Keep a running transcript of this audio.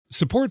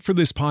Support for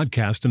this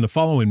podcast and the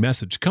following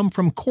message come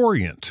from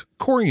Corient.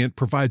 Corient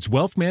provides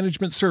wealth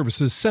management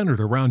services centered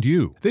around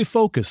you. They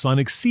focus on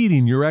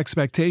exceeding your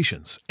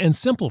expectations and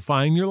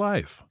simplifying your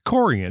life.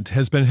 Corient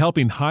has been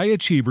helping high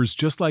achievers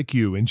just like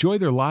you enjoy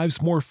their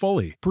lives more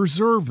fully,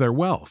 preserve their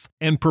wealth,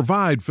 and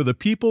provide for the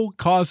people,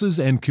 causes,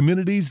 and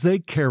communities they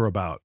care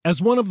about. As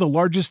one of the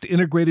largest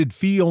integrated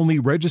fee-only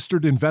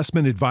registered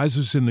investment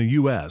advisors in the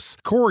U.S.,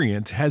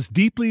 Corient has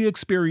deeply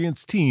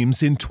experienced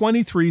teams in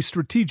 23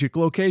 strategic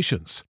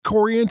locations.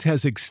 Corient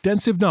has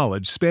extensive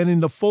knowledge spanning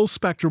the full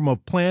spectrum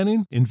of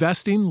planning,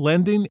 investing,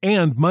 lending,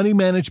 and money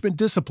management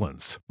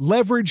disciplines.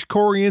 Leverage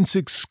Corient's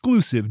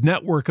exclusive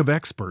network of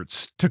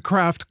experts to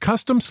craft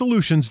custom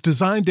solutions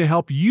designed to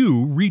help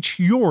you reach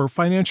your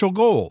financial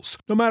goals,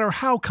 no matter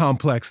how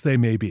complex they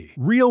may be.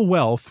 Real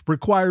wealth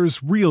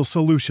requires real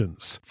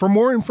solutions. For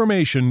more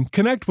information,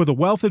 connect with a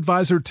wealth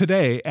advisor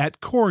today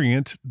at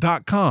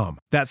Corient.com.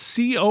 That's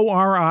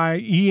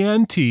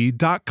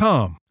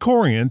Corient.com.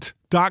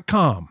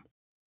 Corient.com.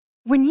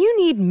 When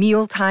you need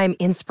mealtime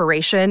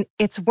inspiration,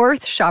 it's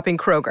worth shopping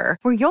Kroger,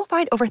 where you'll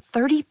find over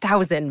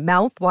 30,000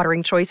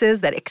 mouth-watering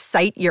choices that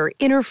excite your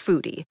inner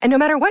foodie. And no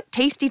matter what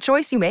tasty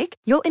choice you make,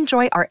 you'll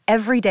enjoy our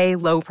everyday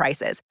low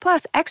prices,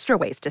 plus extra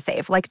ways to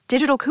save, like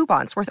digital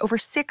coupons worth over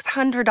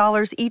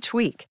 $600 each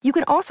week. You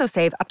can also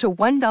save up to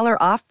 $1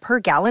 off per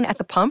gallon at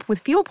the pump with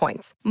fuel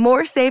points.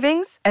 More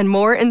savings and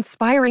more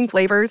inspiring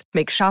flavors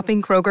make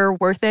shopping Kroger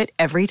worth it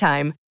every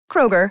time.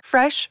 Kroger,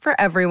 fresh for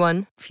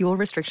everyone. Fuel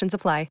restrictions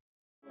apply.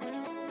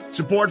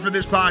 Support for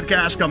this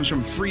podcast comes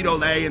from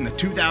Frito-Lay and the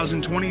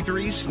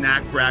 2023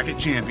 Snack Bracket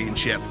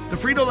Championship. The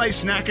Frito-Lay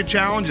Snack-A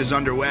Challenge is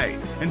underway,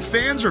 and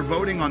fans are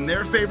voting on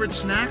their favorite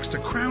snacks to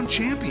crown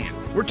champion.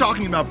 We're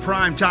talking about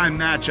prime-time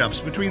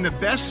matchups between the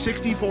best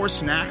 64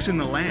 snacks in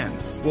the land.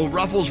 Will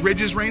Ruffles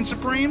Ridges reign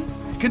supreme?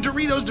 Can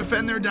Doritos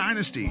defend their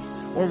dynasty?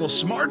 Or will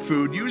Smart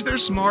Food use their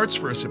smarts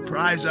for a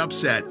surprise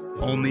upset?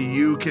 Only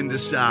you can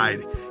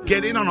decide.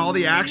 Get in on all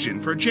the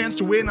action for a chance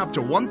to win up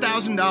to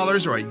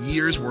 $1,000 or a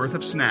year's worth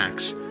of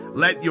snacks.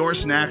 Let your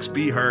snacks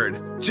be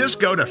heard. Just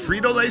go to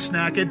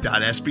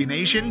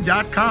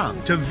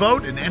fritolaysnacket.sbnation.com to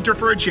vote and enter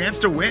for a chance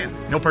to win.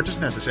 No purchase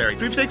necessary.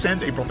 Sweepstakes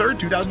ends April 3rd,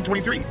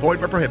 2023. Void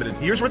where prohibited.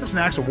 Year's worth of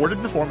snacks awarded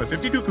in the form of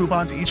 52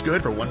 coupons, each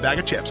good for one bag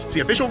of chips. See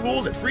official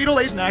rules at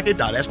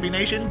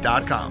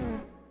fritolaysnacket.sbnation.com.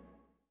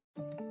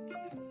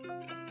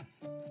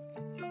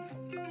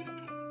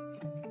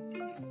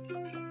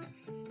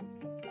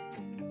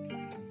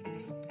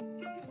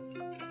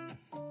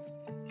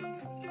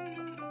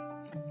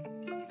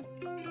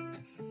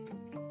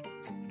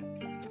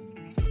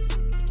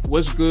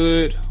 What's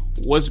good?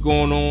 What's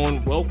going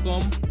on?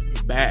 Welcome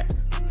back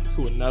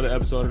to another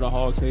episode of the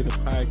Hogs Haven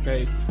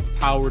podcast,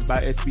 powered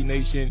by SB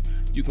Nation.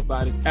 You can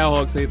find us at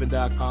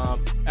hogshaven.com,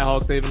 at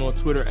hogshaven on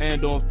Twitter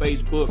and on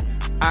Facebook.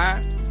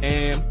 I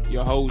am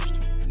your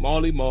host,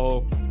 Molly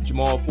Maul,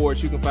 Jamal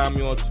Forge. You can find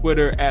me on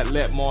Twitter at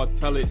Let Maul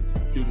Tell It.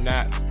 Do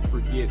not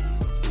forget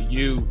the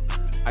U.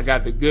 I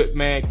got the good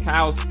man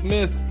Kyle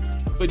Smith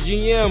for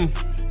GM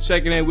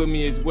checking in with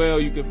me as well.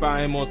 You can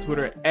find him on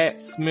Twitter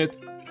at Smith,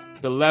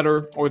 the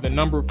letter or the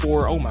number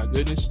 4. Oh my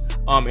goodness.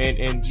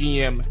 And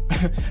GM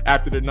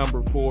after the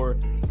number 4.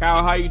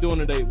 Kyle, how you doing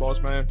today, boss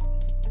man?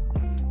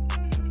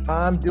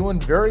 I'm doing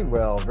very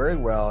well, very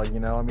well. You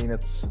know, I mean,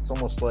 it's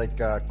almost like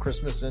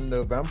Christmas in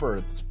November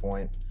at this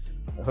point.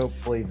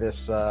 Hopefully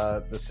this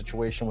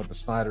situation with the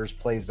Snyders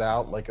plays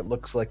out like it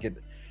looks like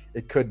it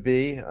could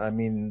be. I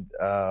mean,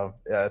 I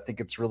think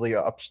it's really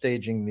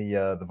upstaging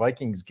the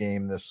Vikings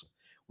game this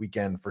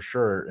weekend for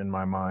sure in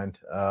my mind.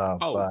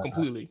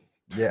 Completely.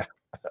 Yeah.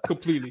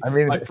 Completely. I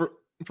mean, like for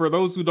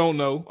those who don't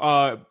know,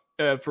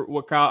 for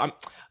what Kyle,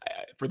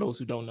 for those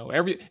who don't know,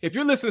 if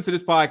you're listening to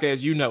this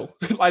podcast, you know,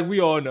 like we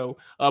all know,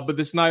 but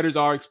the Snyders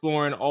are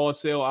exploring all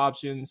sale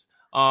options,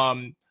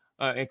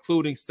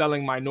 including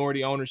selling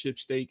minority ownership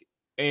stake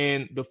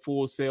and the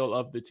full sale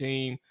of the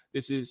team.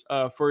 This is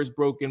first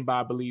broken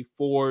by, I believe,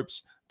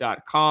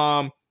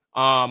 Forbes.com.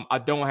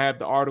 I don't have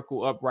the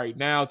article up right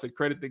now to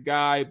credit the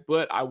guy,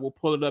 but I will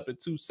pull it up in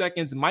 2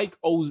 seconds. Mike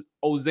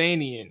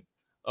Ozanian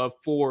of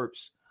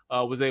Forbes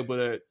was able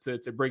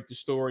to break the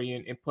story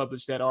and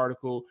publish that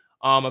article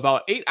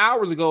about 8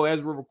 hours ago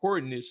as we're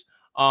recording this.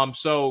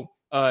 So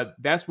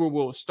that's where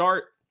we'll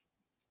start.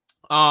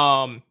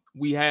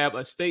 We have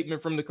a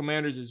statement from the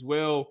Commanders as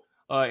well,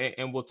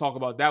 and we'll talk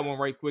about that one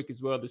right quick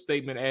as well. The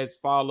statement as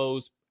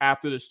follows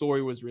after the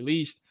story was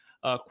released,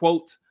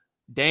 quote,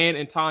 Dan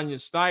and Tanya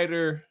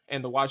Snyder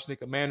and the Washington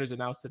Commanders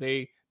announced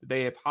today that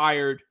they have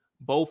hired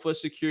BofA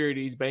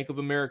Securities, Bank of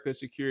America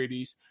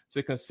Securities,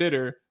 to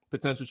consider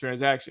potential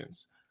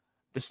transactions.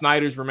 The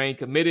Snyders remain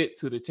committed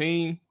to the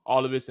team,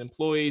 all of its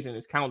employees, and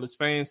its countless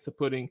fans to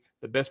putting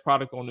the best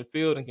product on the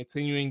field and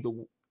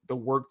continuing the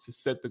work to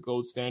set the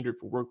gold standard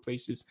for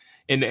workplaces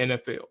in the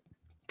NFL.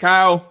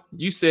 Kyle,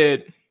 you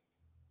said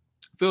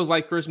feels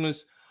like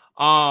Christmas.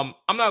 I'm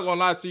not gonna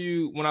lie to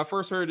you. When I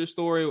first heard this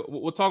story,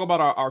 we'll talk about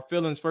our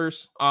feelings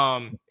first,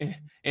 and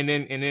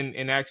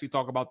then actually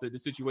talk about the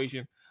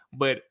situation.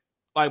 But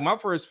like my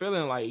first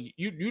feeling, like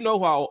you know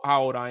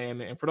how old I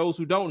am, and for those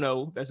who don't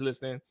know that's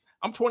listening,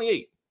 I'm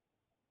 28.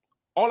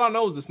 All I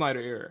know is the Snyder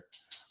era.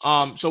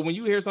 So when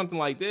you hear something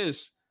like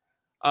this,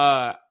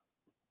 uh,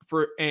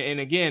 and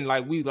again,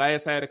 like we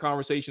last had a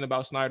conversation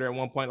about Snyder at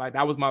one point, like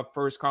that was my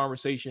first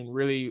conversation,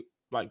 really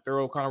like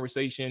thorough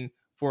conversation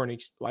for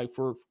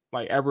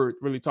ever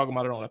really talking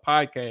about it on a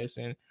podcast.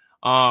 And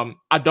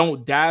I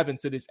don't dive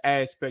into this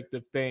aspect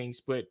of things,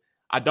 but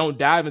I don't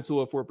dive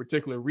into it for a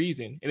particular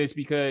reason, and it's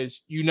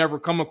because you never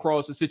come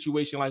across a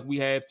situation like we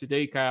have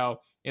today,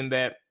 Kyle, in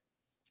that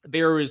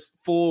there is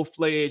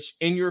full-fledged,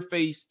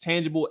 in-your-face,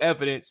 tangible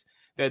evidence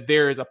that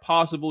there is a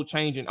possible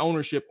change in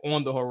ownership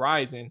on the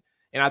horizon.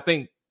 And I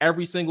think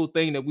every single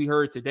thing that we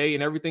heard today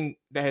and everything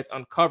that has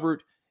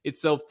uncovered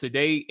itself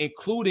today,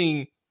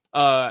 including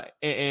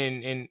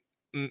and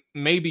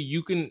maybe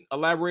you can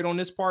elaborate on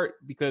this part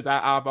because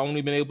I've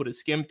only been able to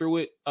skim through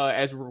it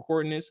as we're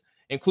recording this,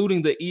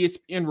 including the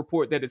ESPN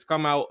report that has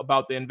come out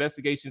about the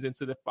investigations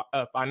into the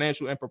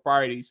financial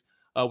improprieties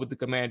with the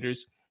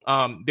Commanders.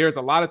 There's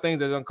a lot of things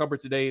that's uncovered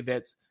today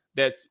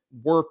that's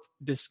worth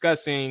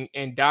discussing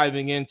and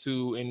diving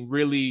into and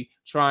really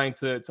trying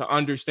to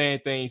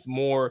understand things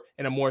more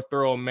in a more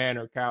thorough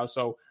manner, Kyle.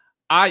 So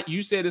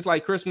you said it's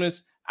like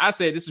Christmas. I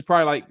said this is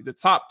probably like the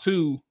top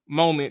 2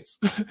 moments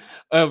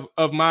of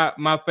my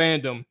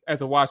fandom as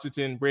a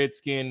Washington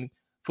Redskin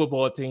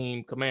football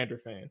team Commander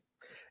fan.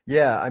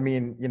 Yeah, I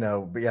mean,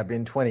 but yeah,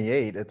 being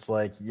 28, it's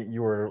like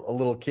you were a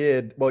little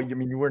kid. Well,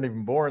 you weren't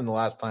even born the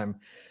last time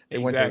they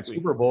went to the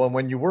Super Bowl, and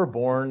when you were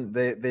born,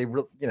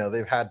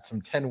 they've had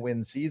some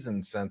 10-win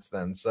seasons since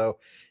then. So,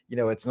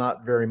 it's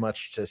not very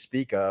much to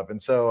speak of.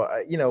 And so,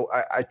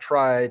 I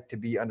try to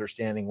be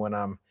understanding when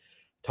I'm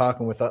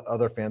talking with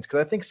other fans, because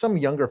I think some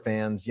younger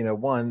fans,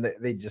 one,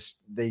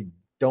 they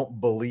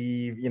don't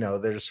believe,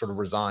 they're just sort of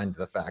resigned to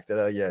the fact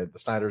that, the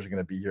Snyders are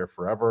going to be here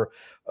forever.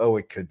 Oh,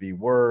 it could be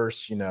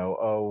worse,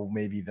 oh,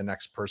 maybe the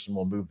next person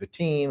will move the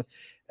team.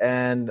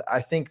 And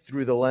I think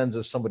through the lens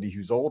of somebody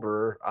who's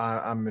older,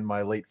 I'm in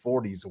my late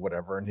 40s or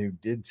whatever, and who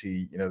did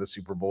see, the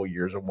Super Bowl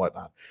years and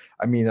whatnot.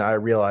 I mean, I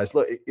realized,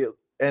 look,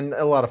 and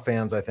a lot of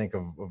fans, I think,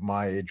 of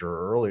my age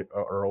or early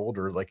or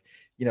older, like,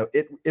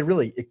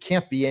 it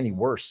can't be any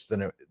worse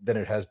than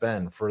it has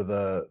been for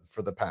the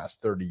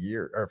past 30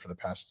 years, or for the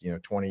past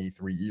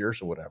 23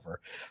 years or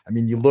whatever. I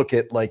mean, you look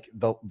at like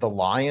the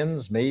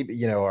Lions,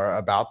 maybe are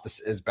about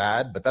this as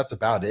bad, but that's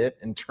about it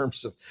in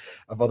terms of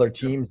other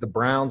teams. The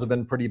Browns have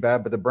been pretty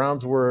bad, but the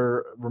Browns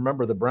were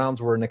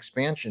an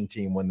expansion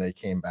team when they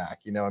came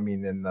back. In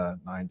the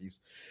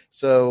 90s.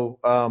 So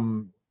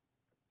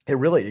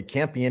it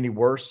can't be any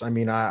worse. I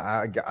mean,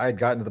 I had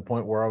gotten to the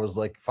point where I was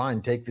like,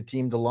 fine, take the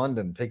team to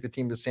London, take the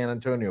team to San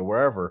Antonio,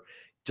 wherever.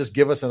 Just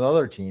give us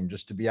another team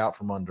just to be out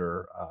from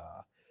under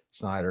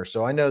Snyder.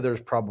 So I know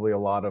there's probably a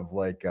lot of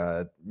like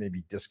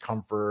maybe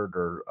discomfort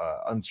or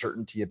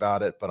uncertainty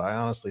about it, but I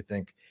honestly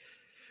think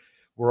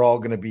we're all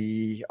going to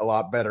be a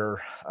lot better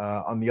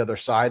on the other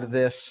side of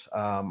this.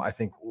 I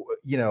think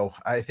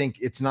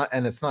it's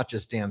not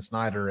just Dan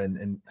Snyder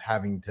and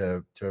having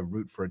to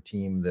root for a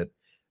team that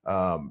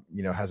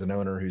has an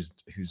owner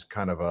who's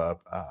kind of a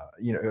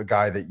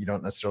guy that you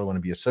don't necessarily want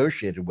to be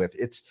associated with.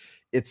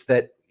 It's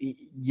that,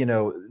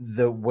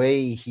 the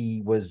way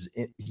he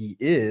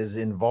is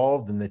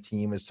involved in the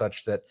team is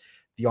such that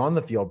the on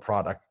the field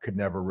product could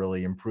never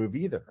really improve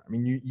either. I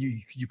mean,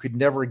 you could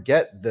never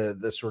get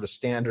the sort of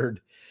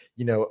standard,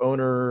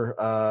 owner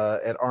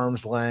at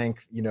arm's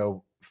length,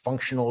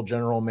 functional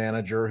general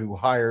manager who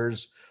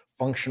hires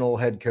functional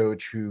head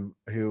coach who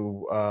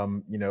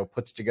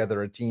puts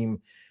together a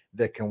team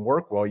that can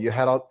work well. You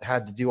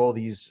had to do all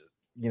these,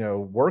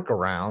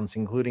 workarounds,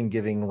 including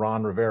giving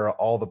Ron Rivera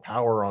all the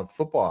power on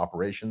football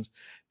operations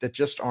that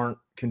just aren't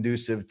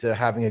conducive to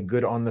having a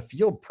good on the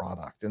field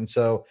product. And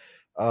so,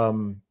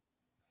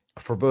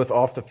 for both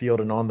off the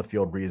field and on the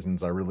field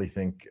reasons, I really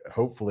think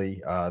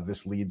hopefully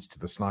this leads to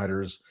the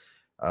Snyders,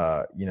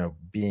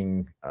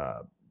 being,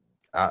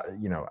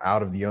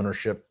 out of the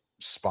ownership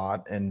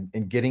spot and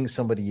getting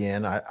somebody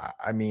in.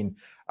 I mean,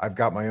 I've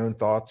got my own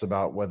thoughts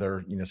about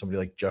whether, somebody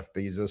like Jeff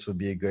Bezos would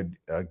be a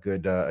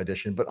good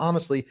addition. But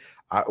honestly,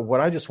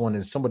 what I just want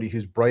is somebody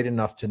who's bright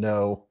enough to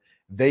know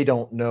they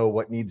don't know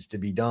what needs to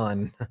be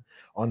done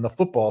on the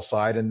football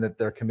side, and that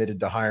they're committed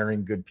to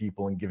hiring good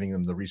people and giving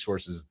them the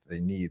resources that they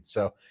need.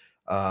 So,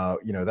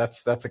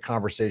 that's a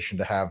conversation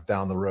to have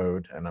down the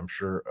road, and I'm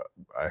sure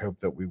I hope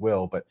that we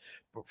will. But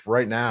for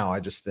right now, I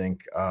just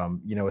think,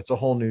 it's a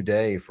whole new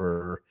day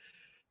for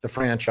the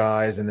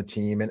franchise and the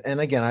team. And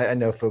again, I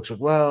know folks are,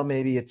 well,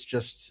 maybe it's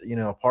just,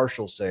 a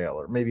partial sale,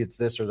 or maybe it's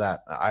this or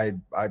that. I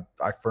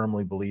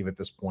firmly believe at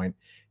this point,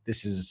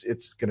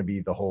 it's going to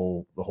be the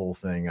whole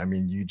thing. I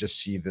mean, you just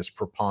see this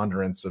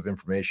preponderance of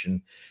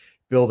information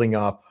building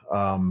up,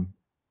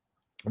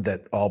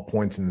 that all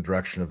points in the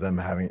direction of them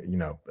having,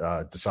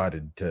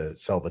 decided to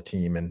sell the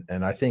team.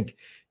 And I think,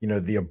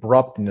 the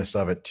abruptness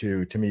of it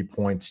too, to me,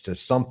 points to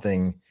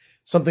something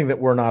that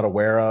we're not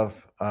aware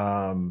of,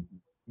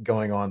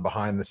 going on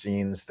behind the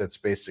scenes, that's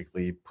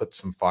basically put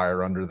some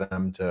fire under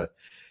them to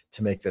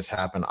to make this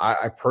happen.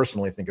 I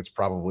personally think it's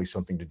probably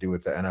something to do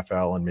with the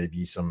NFL and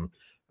maybe some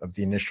of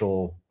the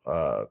initial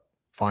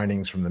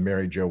findings from the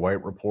Mary Jo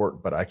White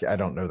report, but I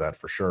don't know that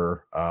for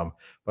sure.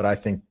 But I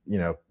think,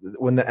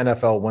 when the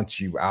NFL wants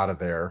you out of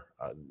there,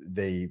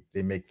 they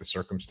make the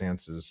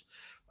circumstances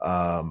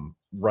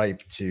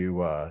ripe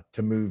to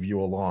move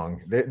you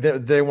along.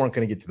 They weren't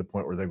going to get to the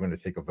point where they're going to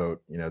take a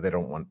vote. They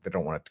don't want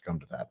it to come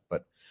to that,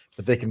 but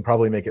they can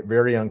probably make it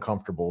very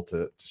uncomfortable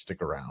to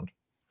stick around.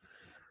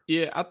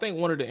 Yeah, I think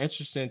one of the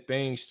interesting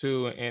things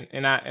too,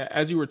 and I,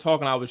 as you were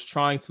talking, I was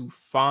trying to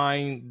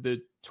find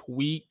the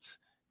tweet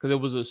because it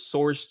was a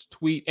sourced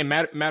tweet. And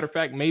matter of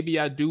fact, maybe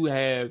I do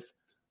have,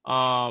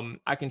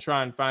 I can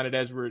try and find it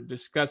as we're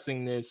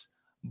discussing this,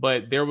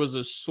 but there was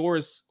a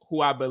source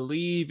who I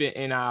believe,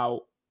 and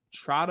I'll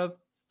try to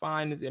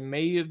find this. It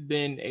may have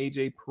been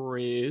AJ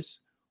Perez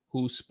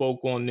who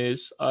spoke on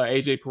this,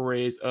 AJ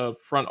Perez of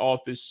Front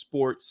Office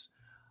Sports.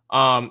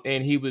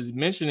 And he was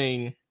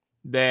mentioning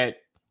that,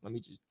 let me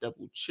just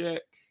double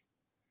check.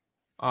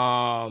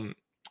 I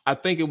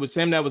think it was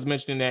him that was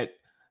mentioning that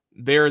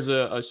there's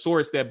a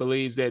source that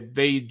believes that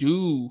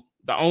the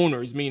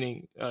owners,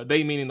 meaning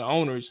the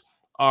owners,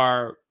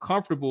 are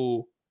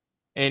comfortable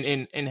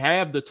and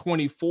have the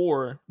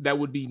 24 that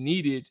would be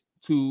needed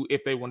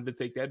if they wanted to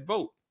take that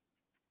vote.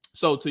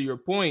 So to your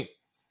point,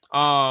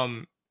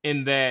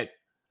 in that,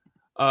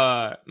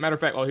 matter of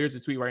fact, here's the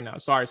tweet right now.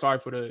 Sorry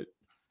for the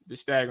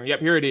staggering.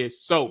 Yep, here it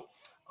is. So,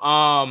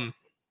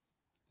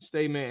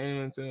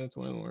 statement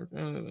 21.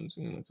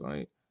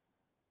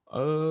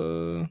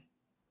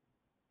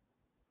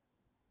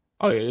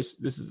 Oh yeah, this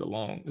is a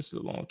long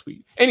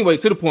tweet. Anyway,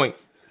 back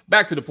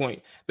to the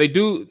point.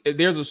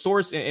 There's a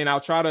source, and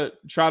I'll try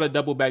to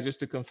double back just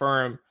to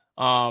confirm.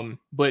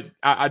 But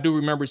I do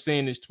remember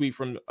seeing this tweet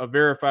from a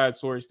verified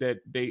source that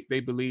they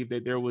believe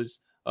that there was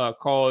a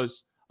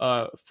cause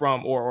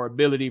from or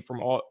ability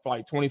from all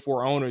like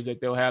 24 owners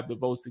that they'll have the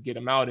votes to get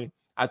them out. And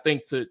I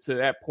think to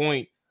that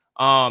point,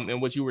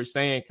 and what you were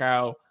saying,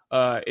 Kyle,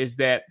 is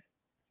that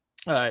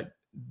that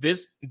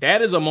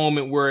is a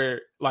moment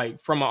where,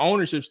 like, from an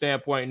ownership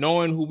standpoint,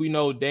 knowing who we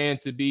know Dan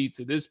to be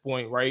to this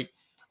point, right?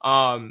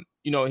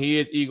 He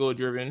is ego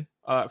driven.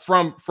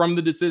 From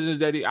the decisions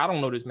that I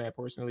don't know this man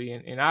personally,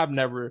 and I've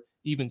never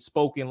even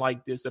spoken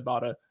like this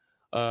about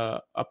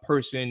a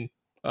person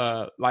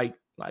like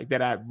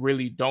that I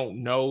really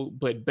don't know,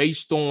 but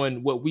based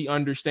on what we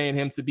understand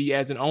him to be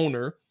as an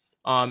owner,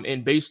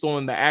 and based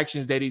on the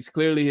actions that he's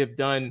clearly have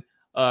done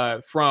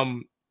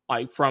from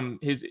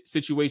his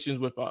situations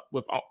with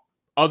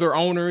other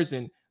owners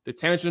and the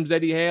tantrums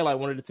that he had, like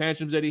one of the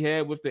tantrums that he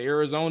had with the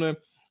Arizona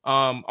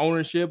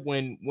ownership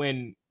when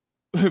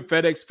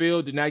FedEx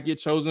Field did not get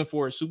chosen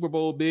for a Super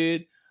Bowl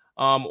bid,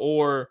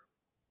 or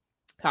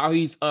how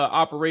he's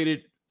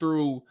operated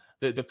through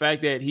the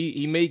fact that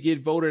he may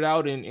get voted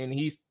out, and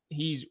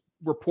he's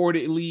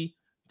reportedly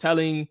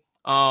telling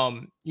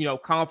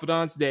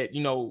confidants that,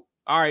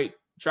 all right,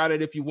 try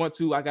that if you want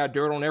to. I got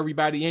dirt on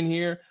everybody in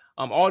here.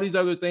 All these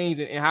other things,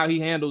 and how he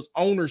handles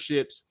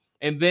ownerships,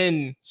 and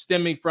then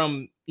stemming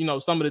from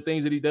some of the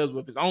things that he does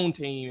with his own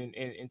team,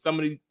 and some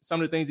of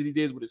the things that he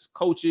did with his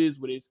coaches,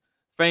 with his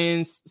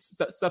fans,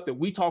 stuff that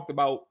we talked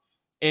about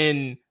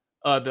in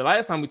the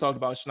last time we talked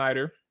about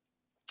Snyder.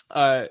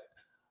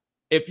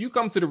 If you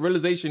come to the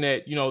realization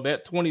that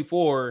that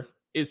 24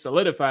 is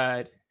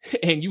solidified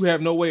and you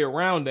have no way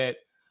around that,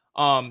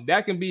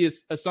 that can be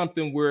a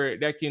something where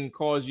that can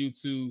cause you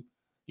to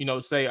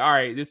say, all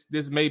right,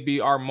 this may be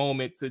our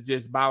moment to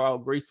just bow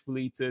out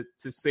gracefully to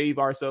save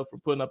ourselves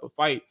from putting up a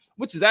fight,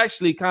 which is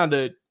actually kind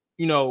of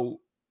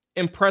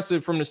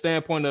impressive from the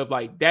standpoint of,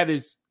 like, that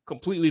is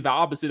completely the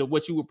opposite of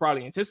what you would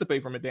probably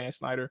anticipate from a Dan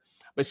Snyder.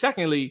 But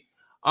secondly,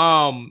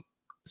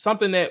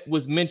 something that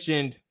was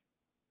mentioned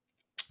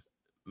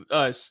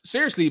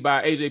seriously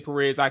by AJ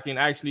Perez, I can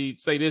actually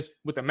say this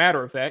with a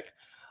matter of fact.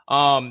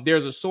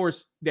 There's a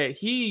source that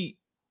he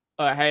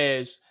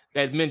has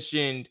that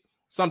mentioned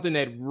something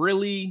that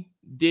really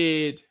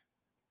did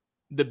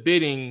the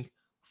bidding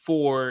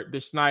for the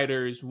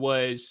Snyders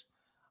was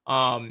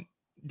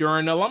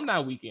during alumni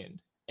weekend.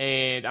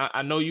 And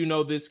I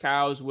know this,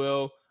 Kyle, as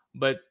well,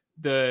 but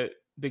the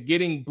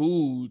getting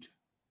booed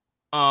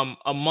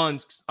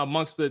amongst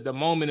the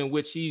moment in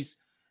which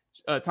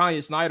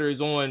Tanya Snyder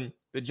is on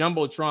the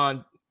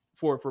Jumbotron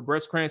for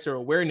breast cancer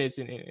awareness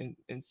and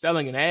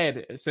selling an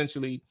ad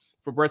essentially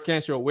for breast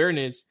cancer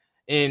awareness,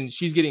 and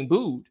she's getting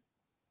booed.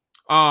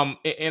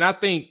 And I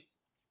think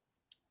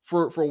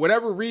for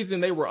whatever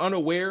reason they were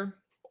unaware,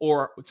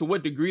 or to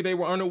what degree they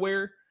were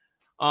unaware,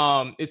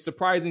 it's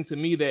surprising to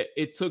me that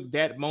it took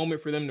that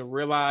moment for them to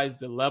realize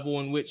the level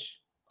in which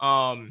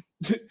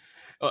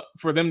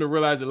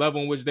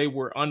they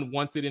were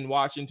unwanted in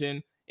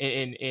Washington,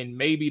 and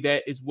maybe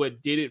that is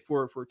what did it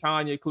for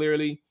Tanya,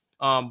 clearly.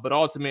 But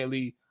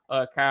ultimately,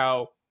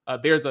 Kyle,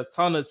 there's a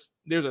ton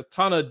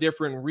of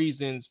different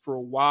reasons for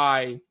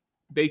why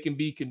they can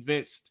be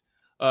convinced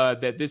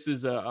that this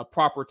is a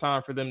proper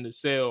time for them to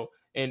sell.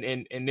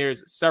 And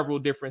there's several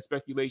different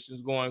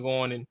speculations going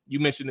on. And you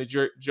mentioned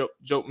the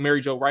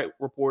Mary Jo White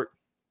report.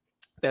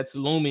 that's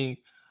looming.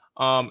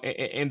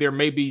 And there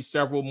may be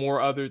several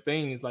more other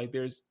things. Like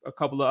there's a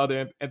couple of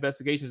other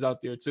investigations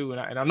out there too.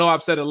 And I know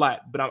I've said a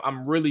lot, but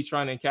I'm really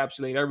trying to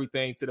encapsulate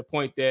everything to the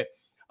point that,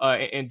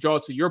 and draw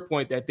to your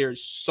point that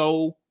there's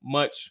so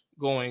much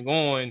going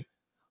on.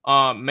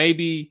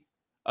 Maybe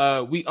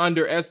we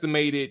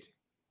underestimated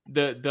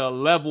the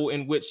level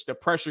in which the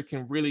pressure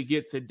can really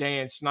get to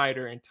Dan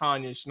Snyder and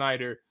Tanya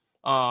Snyder.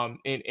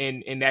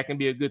 And that can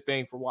be a good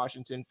thing for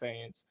Washington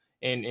fans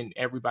and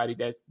everybody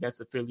that's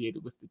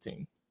affiliated with the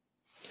team.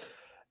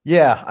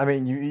 Yeah, I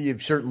mean,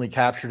 you've certainly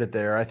captured it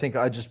there. I think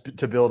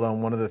to build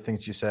on one of the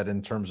things you said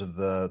in terms of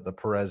the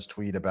Perez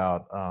tweet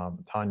about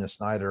Tanya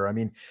Snyder. I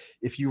mean,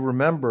 if you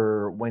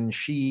remember when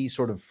she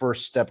sort of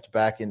first stepped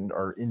back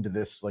into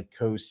this like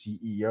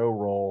co-CEO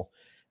role,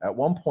 at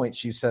one point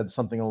she said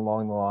something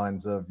along the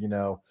lines of,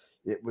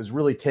 it was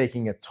really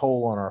taking a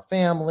toll on our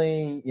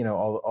family.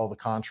 All the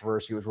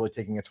controversy was really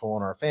taking a toll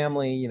on our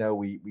family.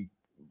 We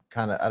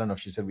kind of, I don't know if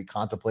she said we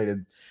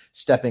contemplated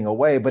stepping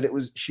away, but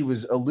she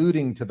was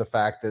alluding to the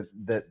fact that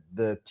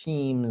the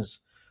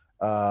team's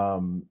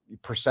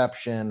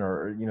perception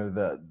or,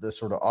 the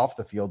sort of off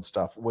the field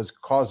stuff was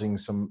causing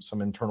some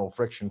internal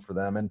friction for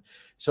them. And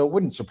so it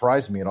wouldn't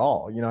surprise me at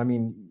all. I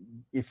mean,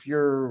 if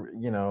you're,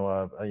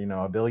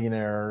 a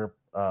billionaire,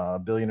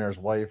 billionaire's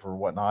wife or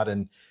whatnot,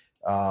 and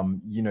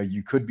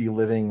you could be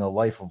living a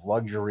life of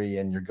luxury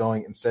and you're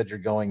going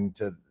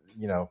to,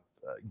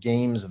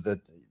 games of the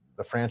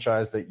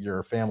franchise that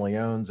your family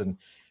owns and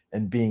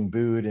being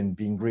booed and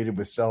being greeted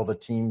with sell the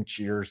team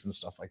cheers and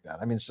stuff like that.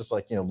 I mean, it's just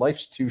like,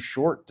 life's too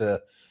short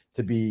to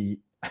be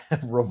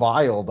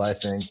reviled, I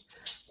think.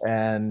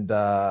 And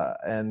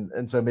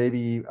so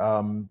maybe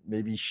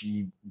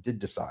she did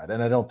decide,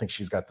 and I don't think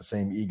she's got the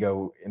same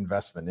ego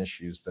investment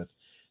issues that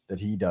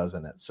he does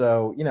in it.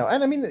 So,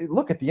 and I mean,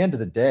 look, at the end of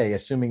the day,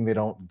 assuming they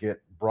don't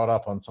get brought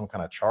up on some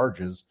kind of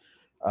charges,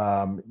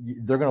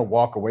 they're going to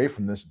walk away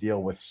from this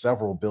deal with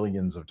several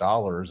billions of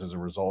dollars as a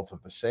result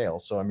of the sale.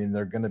 So, I mean,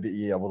 they're going to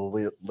be able to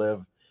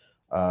live,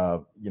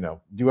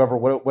 do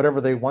whatever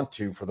they want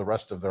to for the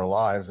rest of their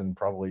lives, and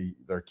probably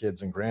their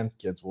kids and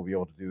grandkids will be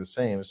able to do the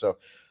same. So,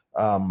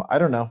 I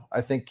don't know.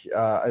 I think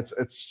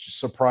it's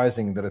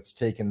surprising that it's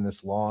taken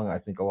this long. I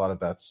think a lot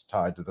of that's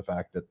tied to the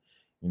fact that,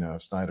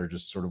 Snyder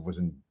just sort of was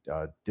in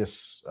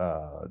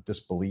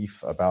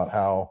disbelief about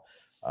how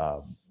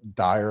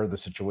dire the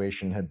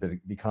situation had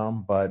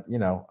become. But I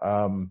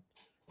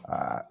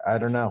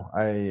don't know.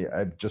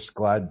 I'm just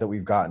glad that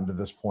we've gotten to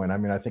this point. I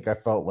mean, I think I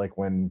felt like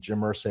when Jim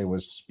Irsay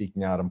was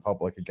speaking out in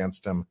public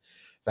against him,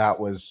 that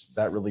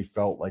really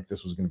felt like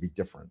this was going to be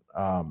different.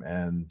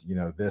 And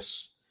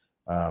this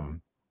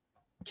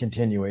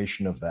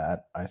continuation of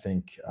that, I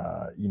think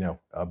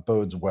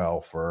bodes well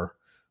for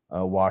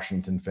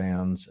Washington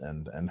fans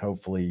and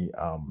hopefully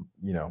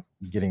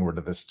getting rid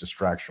of this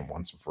distraction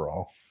once and for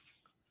all.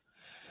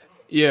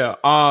 Yeah.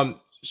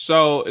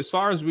 So as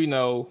far as we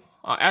know,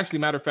 actually,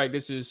 matter of fact,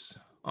 this is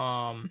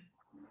an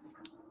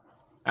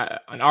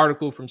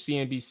article from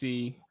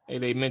CNBC.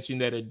 And they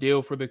mentioned that a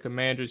deal for the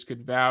Commanders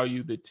could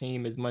value the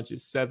team as much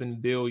as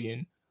 $7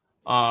 billion.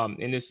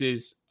 And this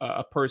is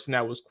a person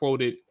that was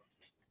quoted,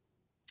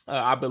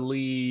 I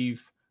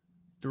believe,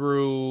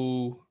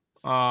 through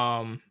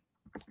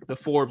the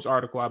Forbes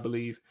article, I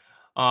believe.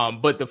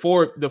 But the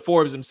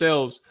Forbes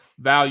themselves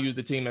value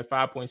the team at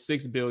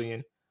 $5.6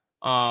 billion.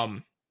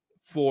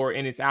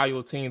 In its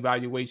annual team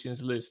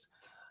valuations list.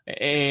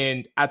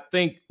 And I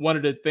think one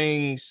of the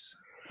things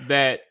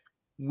that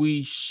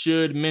we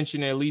should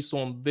mention, at least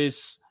on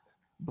this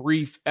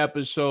brief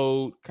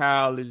episode,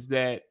 Kyle, is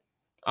that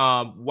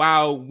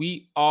while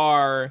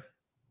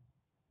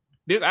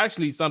there's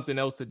actually something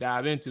else to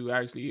dive into,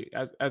 actually,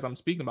 as I'm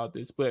speaking about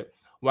this, but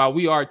while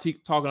we are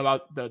talking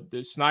about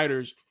the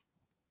Snyders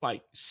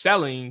like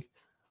selling,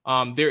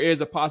 there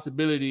is a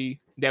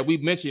possibility that we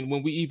mentioned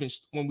when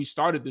we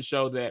started the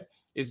show that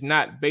it's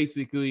not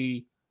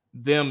basically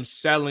them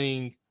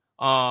selling.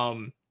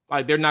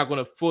 Like they're not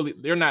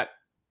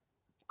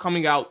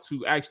coming out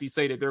to actually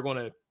say that they're going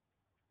to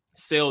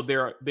sell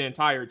the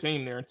entire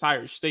team, their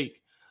entire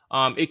stake.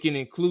 It can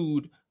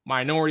include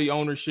minority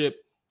ownership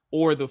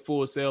or the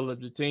full sale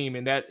of the team,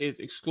 and that is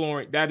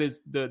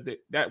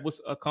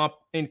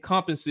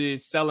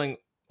encompasses selling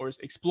or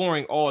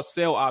exploring all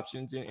sale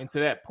options. And to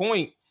that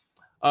point,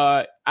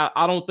 I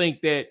don't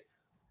think that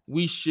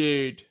we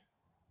should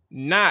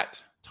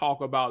not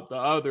talk about the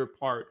other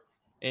part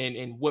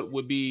and what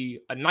would be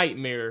a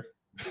nightmare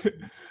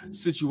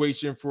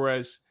situation for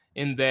us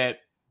in that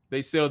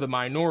they sell the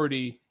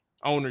minority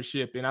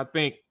ownership. And I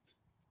think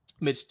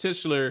Mitch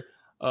Tischler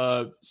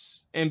of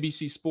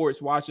NBC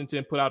Sports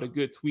Washington put out a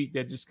good tweet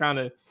that just kind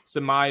of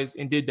surmised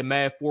and did the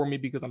math for me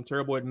because I'm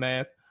terrible at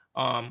math.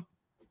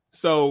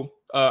 So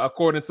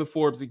according to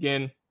Forbes,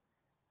 again,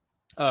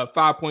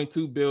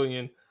 $5.2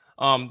 billion.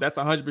 That's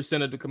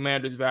 100% of the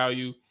Commander's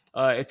value.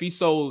 If he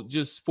sold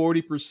just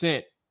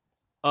 40%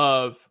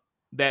 of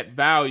that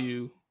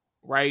value,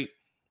 right,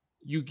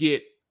 you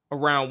get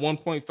around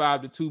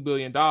 $1.5 to $2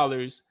 billion,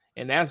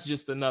 and that's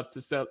just enough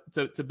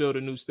to build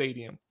a new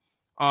stadium.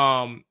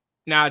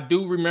 Now, I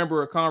do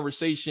remember a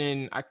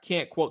conversation. I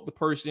can't quote the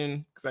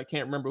person because I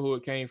can't remember who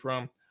it came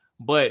from,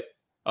 but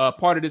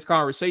part of this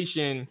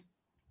conversation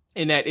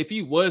in that if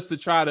he was to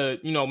try to,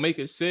 make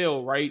a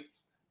sale, right,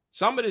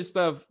 some of this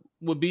stuff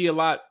would be a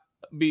lot,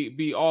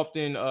 be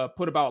often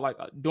put about like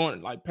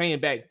doing like paying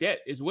back debt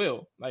as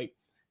well. Like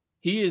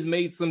he has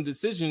made some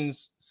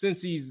decisions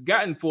since he's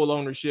gotten full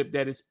ownership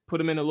that has put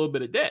him in a little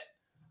bit of debt.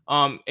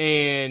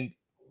 And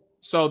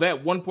so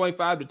that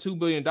 1.5 to $2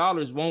 billion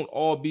won't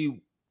all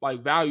be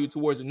like value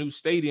towards a new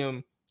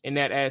stadium in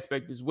that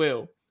aspect as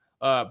well.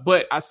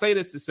 But I say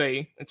this to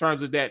say, in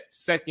terms of that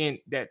second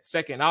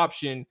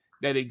option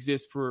that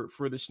exists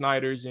for the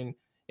Snyders and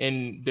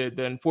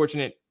the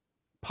unfortunate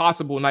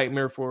possible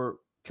nightmare for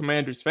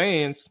Commanders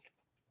fans,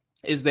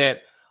 is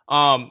that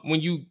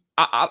when you,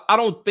 I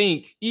don't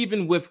think,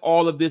 even with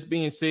all of this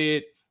being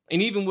said,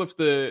 and even with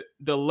the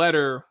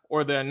letter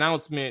or the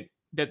announcement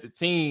that the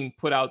team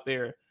put out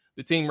there,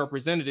 the team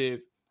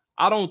representative,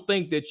 I don't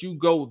think that you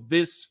go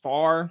this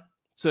far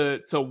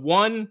to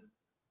one,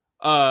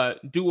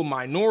 do a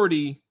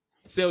minority,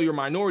 sell your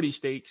minority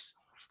stakes,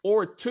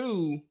 or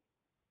two,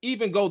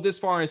 even go this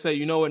far and say,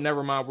 you know what,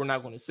 never mind, we're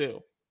not going to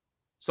sell.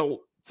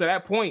 So to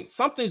that point,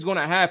 something's going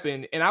to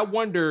happen. And I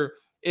wonder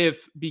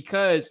if,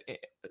 because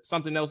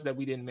something else that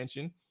we didn't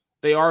mention,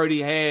 they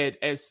already had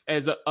as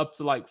up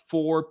to like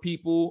four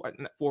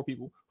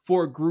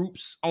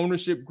groups,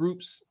 ownership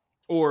groups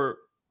or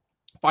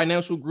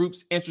financial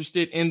groups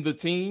interested in the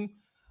team.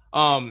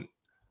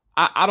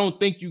 I don't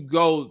think you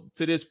go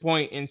to this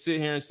point and sit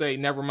here and say,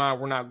 never mind,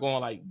 we're not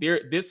going. Like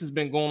this has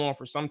been going on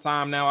for some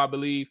time now, I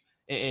believe.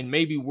 And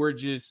maybe we're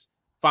just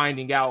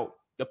finding out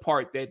the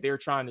part that they're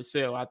trying to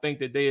sell. I think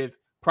that they have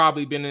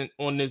probably been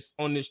on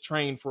this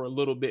train for a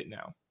little bit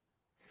now.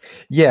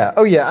 Yeah.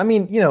 Oh, yeah. I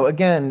mean,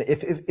 again,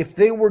 if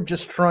they were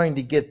just trying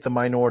to get the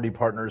minority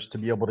partners to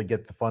be able to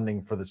get the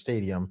funding for the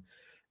stadium,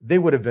 they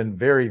would have been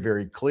very,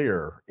 very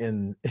clear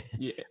in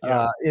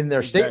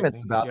their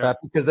statements about that,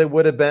 because they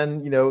would have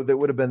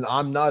been,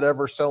 I'm not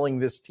ever selling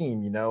this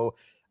team.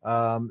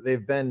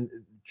 They've been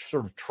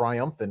sort of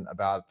triumphant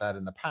about that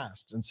in the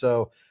past. And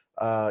so,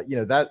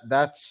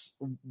 that's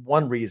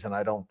one reason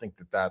I don't think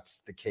that that's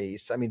the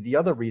case. I mean, the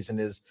other reason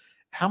is,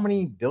 how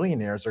many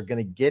billionaires are going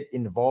to get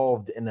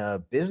involved in a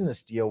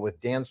business deal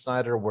with Dan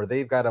Snyder where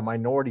they've got a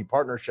minority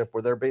partnership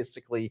where they're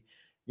basically,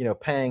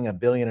 paying $1.5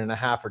 billion or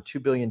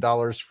 $2 billion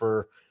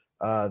for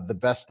the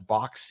best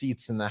box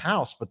seats in the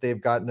house, but they've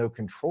got no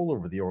control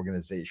over the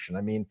organization.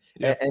 I mean,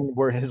 and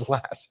where his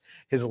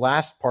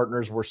last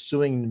partners were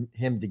suing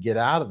him to get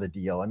out of the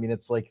deal. I mean,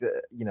 it's like,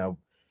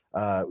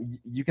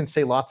 you can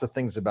say lots of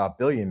things about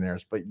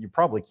billionaires, but you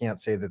probably can't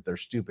say that they're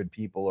stupid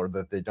people or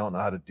that they don't know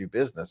how to do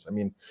business. I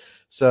mean,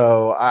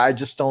 so I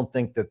just don't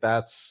think that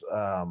that's,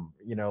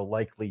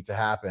 likely to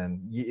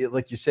happen.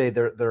 Like you say,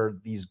 there are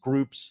these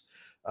groups,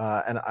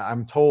 and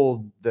I'm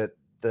told that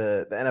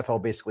the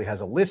NFL basically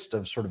has a list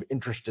of sort of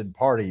interested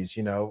parties,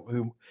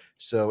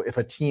 so if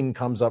a team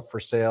comes up for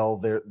sale,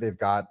 they've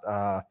got,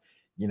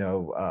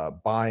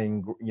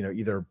 buying,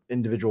 either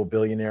individual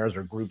billionaires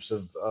or groups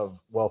of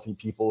wealthy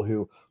people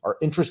who are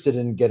interested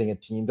in getting a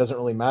team. Doesn't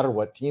really matter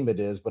what team it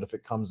is, but if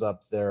it comes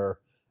up there,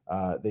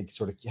 they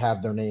sort of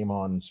have their name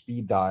on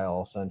speed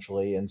dial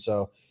essentially. And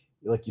so,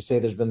 like you say,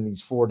 there's been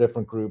these four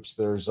different groups.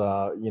 There's,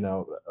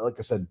 like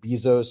I said,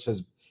 Bezos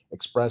has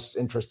expressed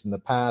interest in the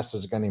past.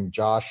 There's a guy named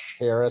Josh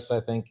Harris,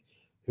 I think,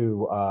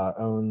 who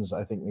owns,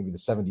 I think, maybe the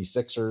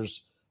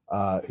 76ers.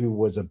 Who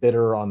was a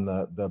bidder on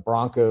the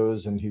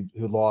Broncos and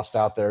who lost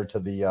out there to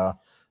the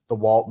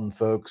Walton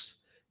folks.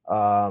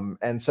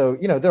 And so,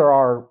 there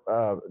are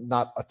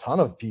not a ton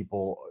of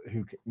people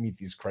who meet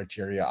these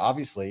criteria,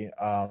 obviously,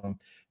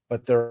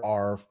 but there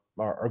are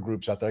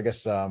groups out there. I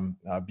guess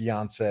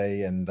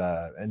Beyonce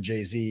and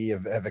Jay-Z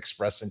have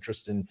expressed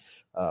interest in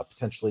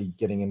potentially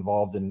getting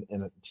involved in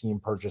a team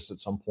purchase at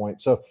some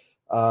point. So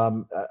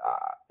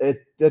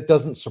it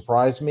doesn't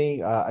surprise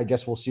me. I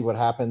guess we'll see what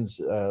happens.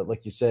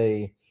 Like you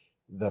say,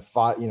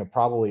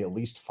 probably at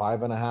least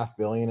 $5.5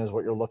 billion is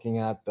what you're looking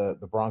at.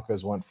 The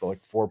Broncos went for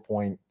like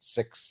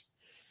 $4.6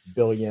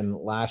 billion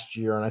last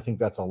year, and I think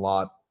that's a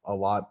lot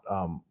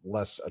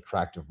less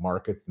attractive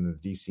market than the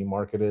DC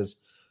market is.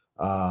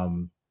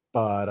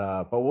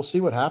 But we'll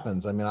see what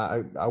happens. I mean,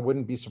 I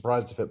wouldn't be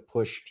surprised if it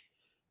pushed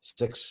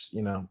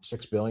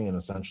 $6 billion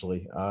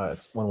essentially.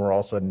 It's when we're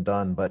all said and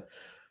done, but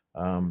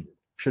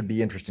should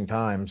be interesting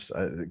times.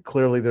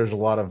 Clearly, there's a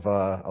lot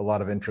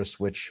of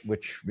interest,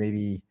 which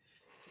maybe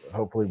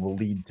hopefully will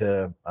lead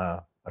to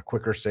a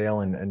quicker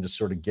sale and just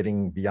sort of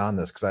getting beyond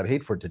this, because I'd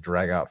hate for it to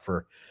drag out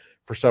for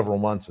several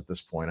months at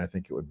this point. I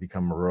think it would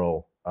become a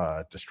real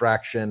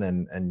distraction,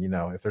 and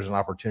if there's an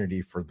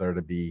opportunity for there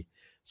to be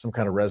some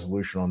kind of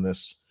resolution on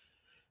this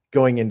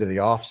going into the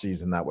off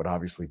season, that would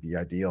obviously be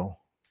ideal.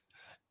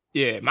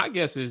 Yeah, my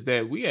guess is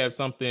that we have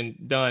something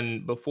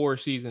done before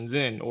season's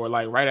end, or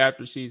like right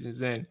after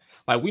season's end.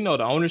 Like, we know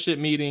the ownership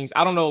meetings.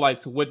 I don't know like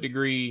to what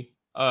degree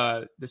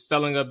the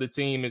selling of the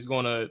team is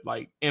going to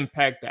like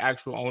impact the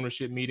actual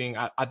ownership meeting.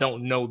 I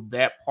don't know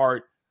that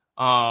part.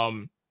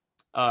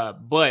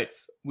 But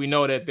we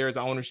know that there's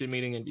an ownership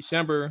meeting in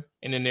December,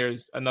 and then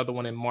there's another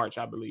one in March,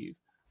 I believe.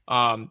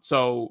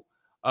 So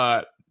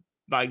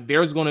like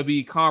there's going to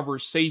be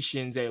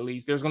conversations, at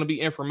least there's going to be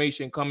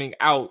information coming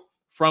out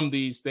from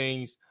these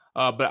things.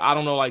 But I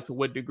don't know like to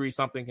what degree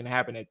something can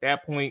happen at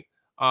that point.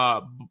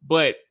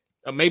 But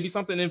maybe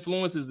something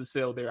influences the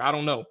sale there. I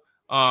don't know.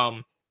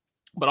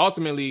 But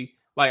ultimately,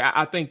 like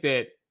I think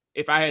that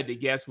if I had to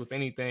guess with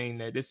anything,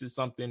 that this is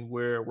something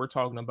where we're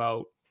talking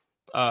about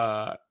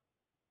an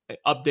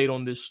update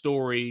on this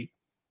story,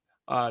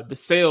 the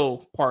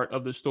sale part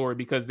of the story,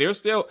 because there's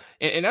still,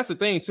 and that's the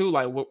thing too,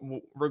 like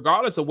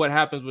regardless of what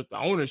happens with the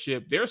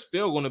ownership, there's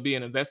still going to be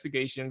an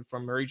investigation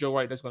from Mary Jo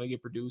White that's going to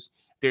get produced.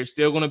 There's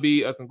still going to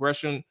be a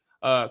congressional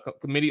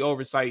committee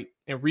oversight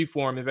and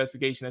reform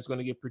investigation that's going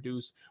to get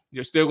produced.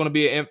 There's still going to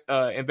be an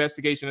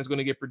investigation that's going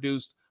to get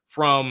produced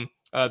from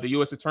the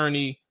U.S.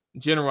 Attorney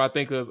General, I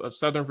think of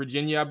Southern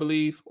Virginia, I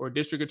believe, or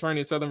District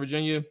Attorney of Southern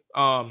Virginia.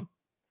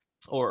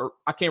 Or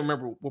I can't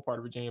remember what part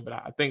of Virginia, but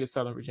I think it's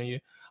Southern Virginia.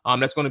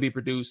 That's going to be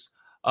produced.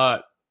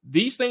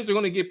 These things are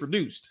going to get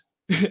produced.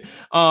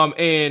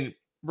 And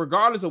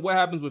regardless of what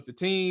happens with the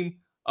team,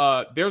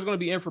 there's going to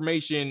be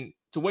information.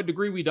 To what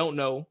degree, we don't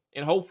know.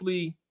 And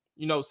hopefully,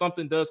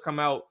 something does come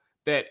out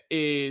that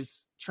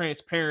is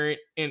transparent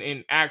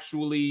and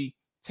actually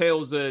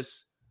tells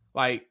us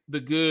like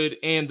the good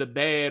and the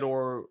bad,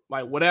 or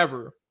like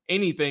whatever,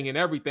 anything and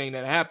everything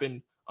that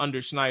happened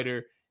under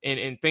Snyder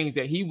and things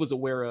that he was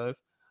aware of.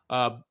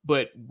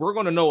 But we're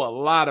going to know a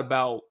lot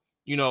about,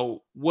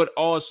 what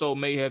also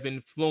may have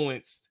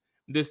influenced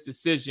this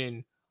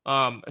decision,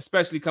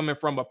 especially coming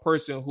from a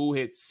person who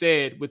had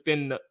said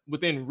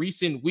within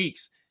recent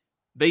weeks,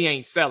 they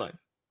ain't selling.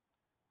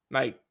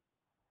 Like,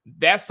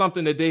 that's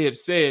something that they have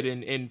said.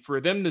 And for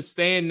them to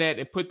stand that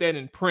and put that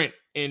in print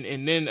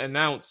and then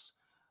announce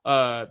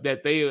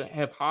that they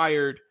have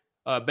hired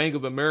Bank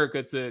of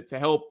America to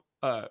help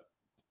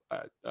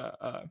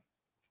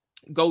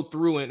go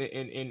through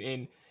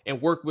and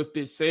work with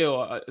this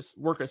sale,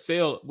 work a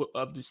sale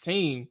of this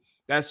team.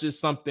 That's just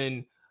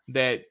something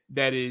that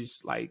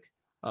is like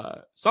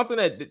something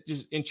that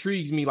just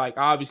intrigues me. Like,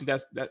 obviously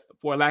that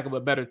for lack of a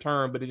better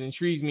term, but it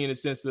intrigues me in the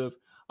sense of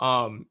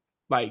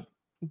like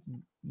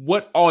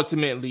what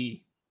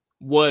ultimately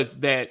was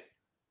that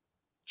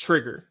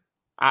trigger.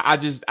 I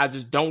just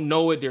don't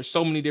know it. There's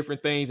so many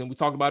different things, and we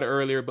talked about it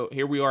earlier, but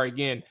here we are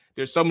again.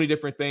 There's so many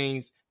different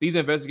things. These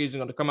investigations are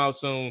going to come out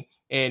soon,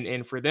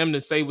 and for them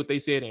to say what they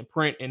said in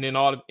print and then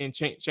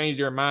change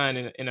their mind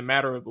in a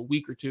matter of a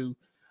week or two,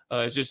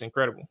 is just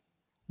incredible.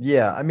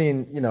 Yeah, I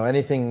mean,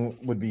 anything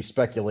would be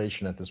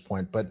speculation at this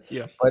point, but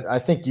yeah, but I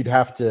think you'd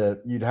have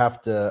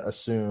to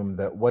assume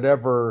that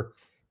whatever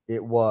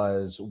it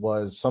was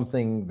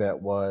something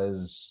that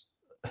was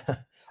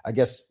I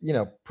guess,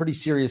 pretty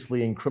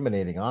seriously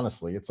incriminating,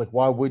 honestly. It's like,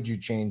 why would you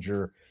change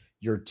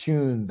your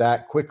tune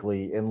that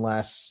quickly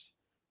unless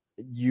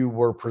you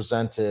were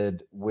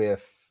presented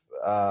with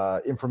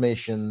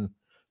information,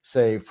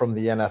 say, from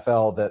the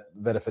NFL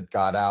that if it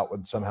got out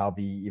would somehow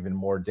be even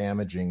more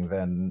damaging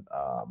than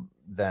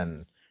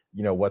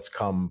what's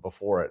come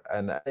before it.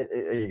 And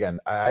again,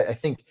 I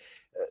think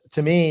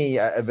to me,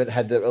 I've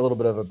had a little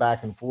bit of a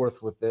back and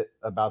forth with it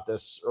about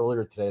this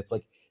earlier today. It's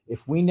like,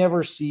 if we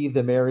never see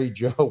the Mary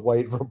Jo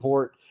White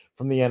report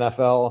from the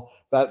NFL,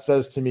 that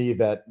says to me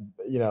that,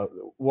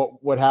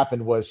 what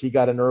happened was he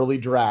got an early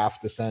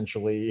draft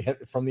essentially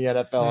from the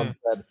NFL and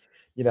said,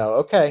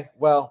 okay,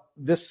 well,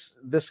 this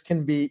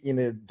can be,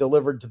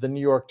 delivered to the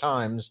New York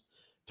Times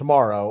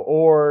tomorrow.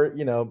 Or,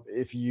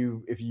 if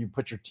you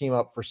put your team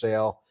up for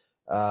sale,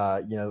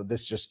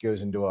 this just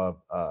goes into a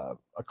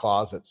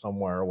closet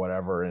somewhere or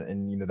whatever.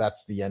 And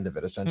that's the end of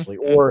it essentially.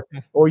 Or,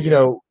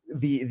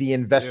 the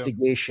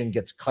investigation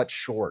gets cut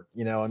short,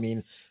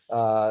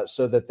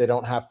 so that they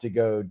don't have to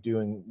go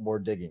doing more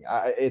digging.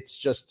 It's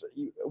just,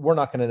 we're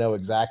not going to know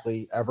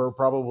exactly ever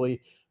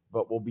probably,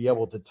 but we'll be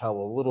able to tell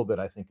a little bit,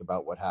 I think,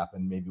 about what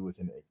happened maybe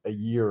within a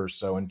year or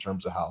so in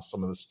terms of how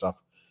some of this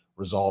stuff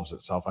resolves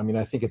itself. I mean,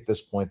 I think at this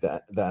point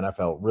that the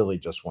NFL really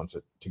just wants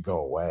it to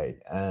go away,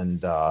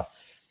 and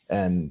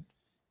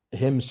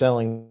him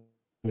selling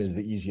is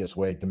the easiest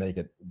way to make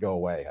it go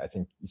away. I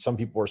think some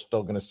people are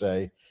still going to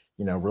say,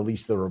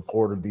 release the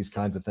report of these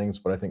kinds of things,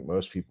 but I think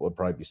most people would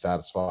probably be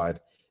satisfied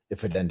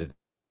if it ended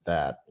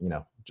that,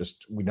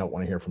 just, we don't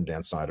want to hear from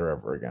Dan Snyder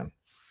ever again.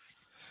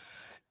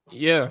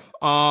 Yeah.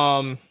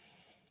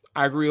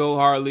 I agree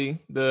wholeheartedly.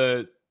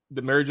 The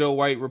Mary Jo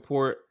White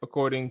report,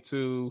 according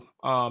to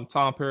Tom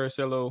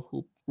Paracello,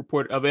 who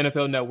reported of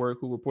NFL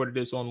Network, who reported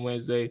this on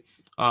Wednesday,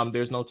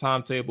 there's no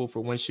timetable for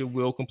when she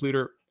will complete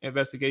her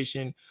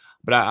investigation.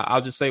 But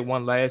I'll just say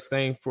one last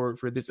thing for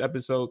this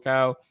episode,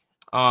 Kyle.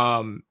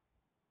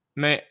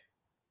 Man,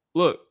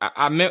 look,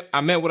 I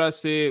meant what I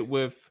said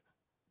with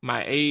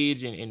my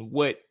age and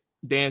what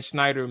Dan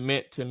Snyder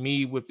meant to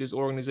me with this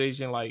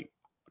organization. Like,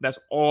 that's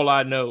all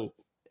I know.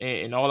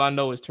 And all I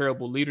know is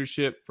terrible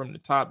leadership from the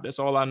top. That's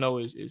all I know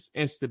is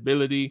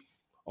instability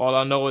All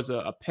I know is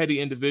a petty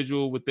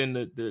individual within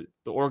the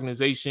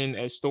organization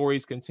as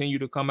stories continue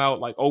to come out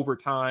like over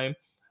time.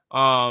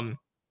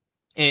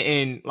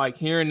 And like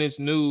hearing this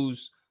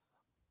news,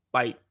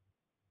 like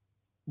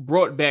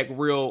brought back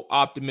real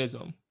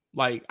optimism.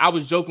 Like I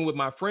was joking with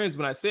my friends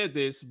when I said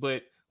this,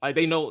 but like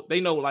they know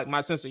like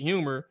my sense of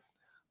humor.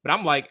 But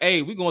I'm like,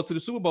 hey, we going to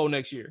the Super Bowl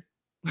next year.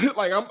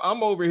 Like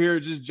I'm over here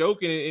just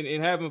joking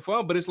and having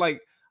fun, but it's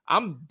like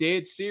I'm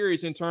dead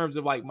serious in terms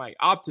of like my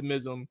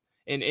optimism.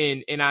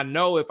 And I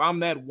know if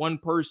I'm that one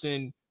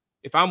person,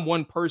 if I'm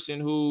one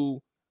person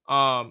who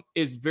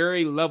is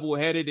very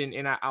level-headed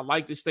and I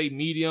like to stay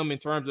medium in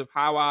terms of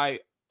how I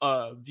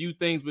view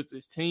things with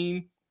this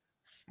team,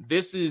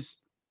 this is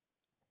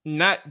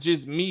not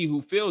just me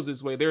who feels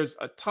this way. There's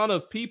a ton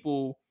of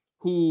people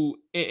who,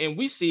 and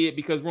we see it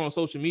because we're on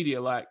social media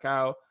a lot,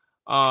 Kyle.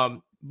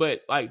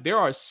 But like there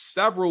are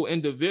several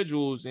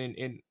individuals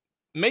and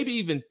maybe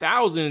even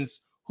thousands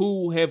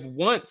who have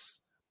once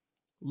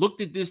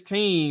looked at this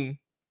team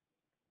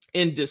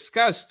in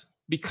disgust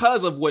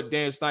because of what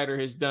Dan Snyder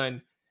has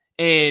done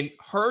and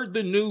heard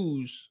the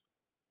news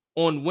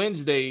on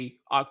Wednesday,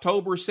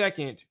 November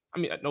 2nd,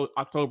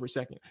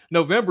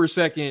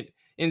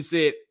 and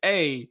said,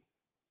 hey,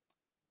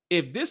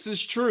 if this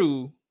is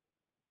true,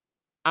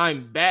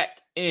 I'm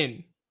back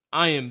in.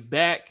 I am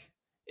back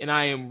and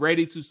I am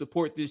ready to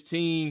support this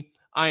team.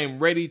 I am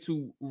ready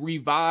to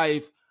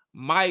revive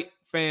my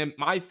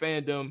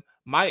fandom,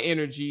 my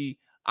energy.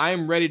 I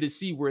am ready to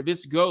see where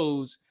this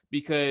goes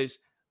because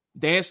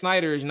Dan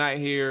Snyder is not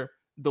here.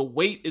 The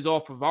weight is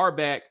off of our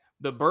back.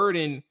 The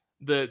burden,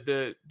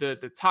 the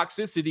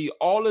toxicity,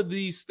 all of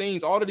these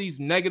things, all of these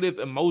negative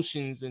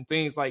emotions and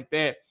things like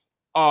that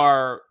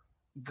are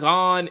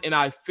gone. And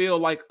I feel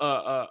like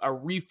a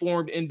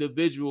reformed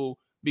individual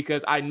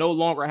because I no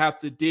longer have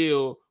to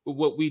deal with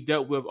what we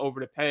dealt with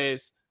over the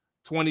past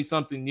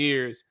 20-something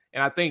years.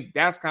 And I think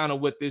that's kind of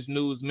what this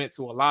news meant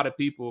to a lot of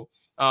people.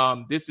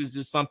 This is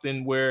just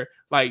something where,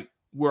 like,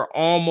 we're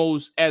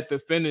almost at the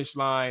finish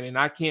line, and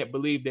I can't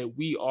believe that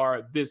we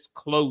are this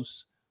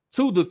close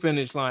to the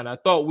finish line. I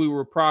thought we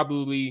were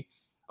probably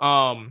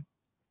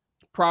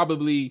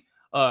 50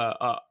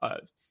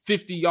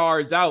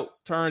 yards out.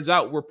 Turns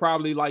out we're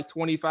probably like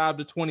 25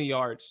 to 20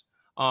 yards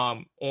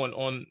on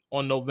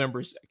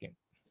November 2nd.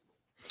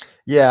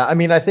 Yeah, I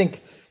mean, I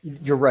think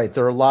you're right.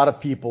 There are a lot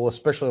of people,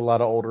 especially a lot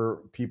of older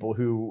people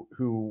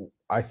who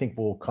I think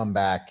will come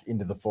back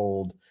into the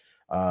fold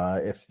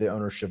if the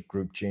ownership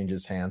group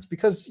changes hands,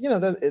 because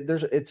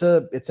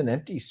it's an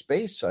empty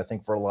space, I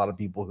think, for a lot of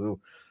people who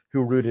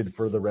rooted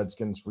for the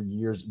Redskins for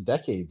years,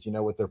 decades,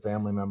 with their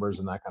family members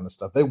and that kind of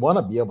stuff. They want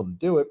to be able to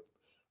do it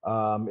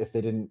if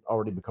they didn't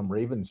already become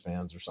Ravens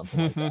fans or something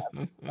like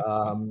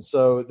that.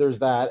 So there's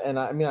that. And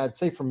I mean, I'd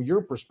say from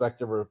your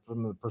perspective, or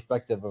from the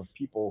perspective of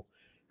people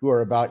who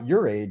are about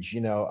your age,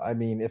 I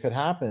mean, if it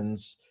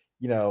happens,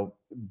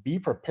 be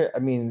prepared. I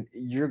mean,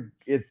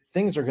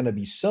 things are going to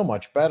be so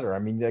much better. I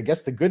mean, I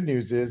guess the good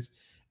news is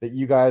that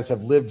you guys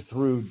have lived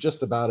through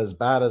just about as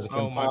bad as it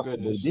can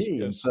possibly be.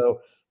 Yes. And so,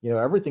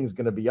 everything's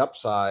going to be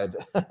upside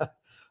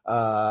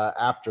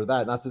after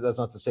that. That's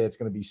not to say it's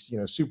going to be,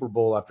 Super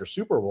Bowl after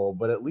Super Bowl,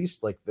 but at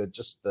least like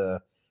the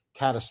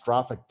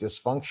catastrophic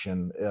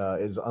dysfunction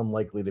is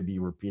unlikely to be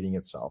repeating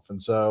itself.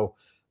 And so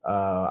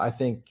I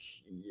think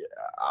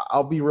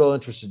I'll be real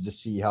interested to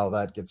see how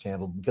that gets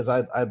handled, because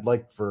I'd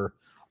like for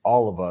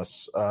all of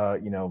us,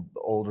 the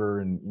older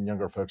and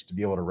younger folks, to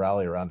be able to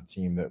rally around a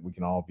team that we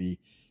can all be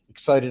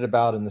excited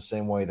about in the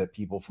same way that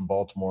people from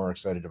Baltimore are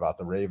excited about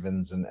the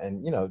Ravens, and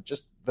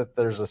just that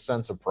there's a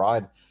sense of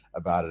pride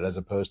about it, as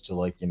opposed to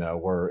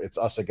where it's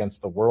us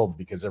against the world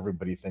because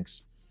everybody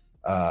thinks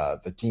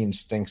the team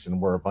stinks and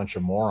we're a bunch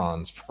of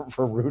morons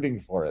for rooting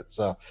for it.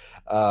 So,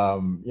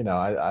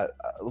 I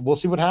we'll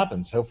see what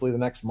happens. Hopefully the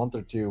next month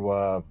or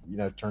two,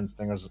 turns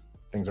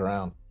things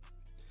around.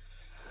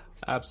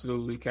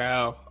 Absolutely,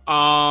 Kyle.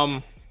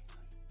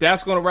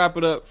 That's going to wrap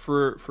it up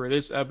for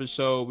this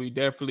episode. We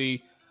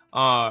definitely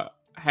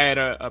had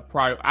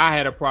I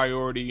had a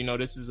priority.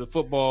 This is a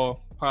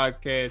football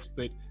podcast,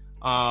 but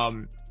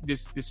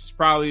this is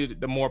probably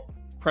the more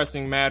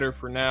pressing matter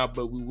for now,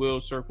 but we will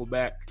circle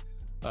back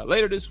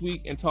later this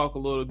week and talk a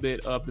little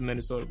bit of the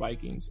Minnesota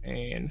Vikings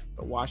and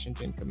the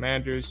Washington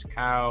Commanders.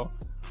 Kyle,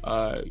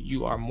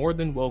 you are more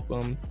than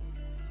welcome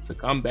to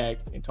come back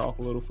and talk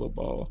a little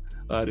football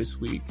this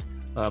week.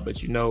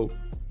 But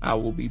I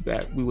will be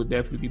back. We will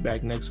definitely be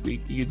back next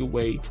week either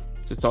way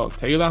to talk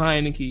Taylor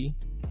Heineke,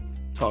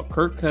 talk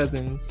Kirk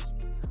Cousins,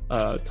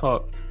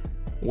 talk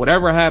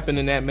whatever happened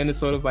in that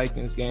Minnesota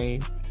Vikings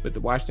game with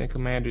the Washington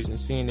Commanders, and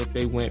seeing if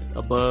they went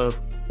above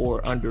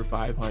or under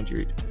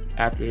 500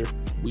 after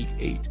week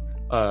 8.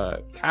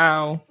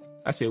 Kyle,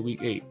 I said week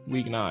 8,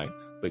 week 9.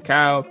 But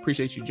Kyle,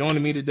 appreciate you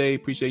joining me today.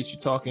 Appreciate you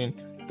talking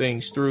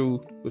things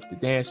through with the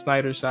Dan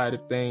Snyder side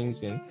of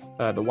things and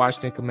the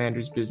Washington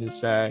Commanders business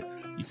side.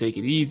 You take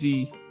it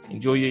easy.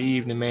 Enjoy your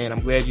evening, man.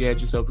 I'm glad you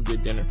had yourself a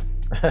good dinner.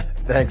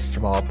 Thanks,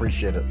 Jamal.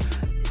 Appreciate it.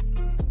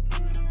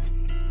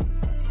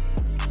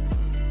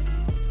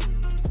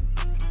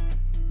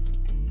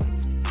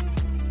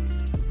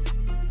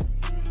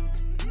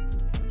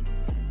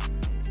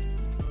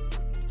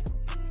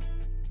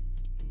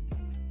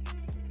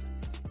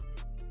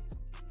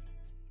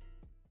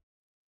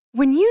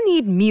 When you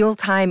need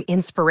mealtime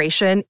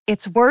inspiration,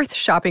 it's worth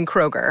shopping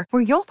Kroger,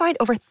 where you'll find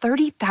over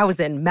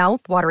 30,000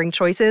 mouth-watering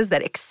choices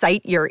that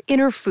excite your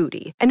inner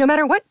foodie. And no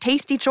matter what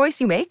tasty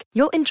choice you make,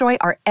 you'll enjoy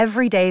our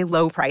everyday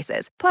low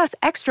prices, plus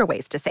extra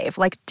ways to save,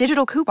 like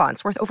digital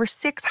coupons worth over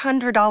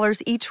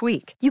 $600 each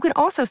week. You can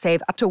also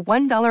save up to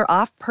 $1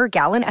 off per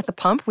gallon at the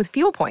pump with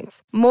fuel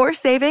points. More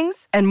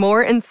savings and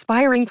more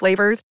inspiring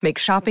flavors make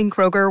shopping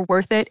Kroger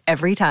worth it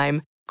every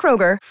time.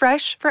 Kroger,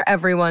 fresh for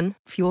everyone.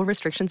 Fuel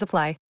restrictions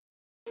apply.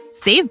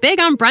 Save big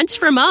on brunch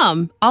for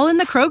mom, all in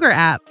the Kroger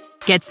app.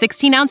 Get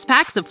 16-ounce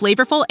packs of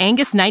flavorful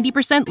Angus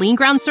 90% lean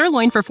ground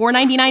sirloin for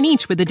 $4.99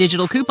 each with a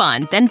digital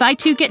coupon. Then buy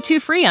 2, get 2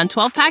 free on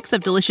 12 packs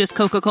of delicious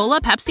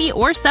Coca-Cola, Pepsi,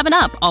 or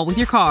 7-Up, all with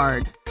your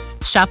card.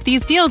 Shop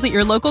these deals at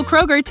your local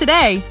Kroger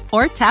today,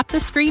 or tap the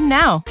screen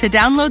now to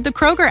download the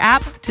Kroger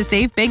app to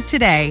save big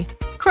today.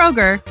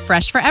 Kroger,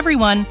 fresh for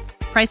everyone.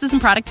 Prices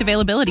and product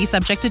availability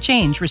subject to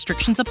change.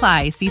 Restrictions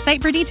apply. See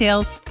site for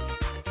details.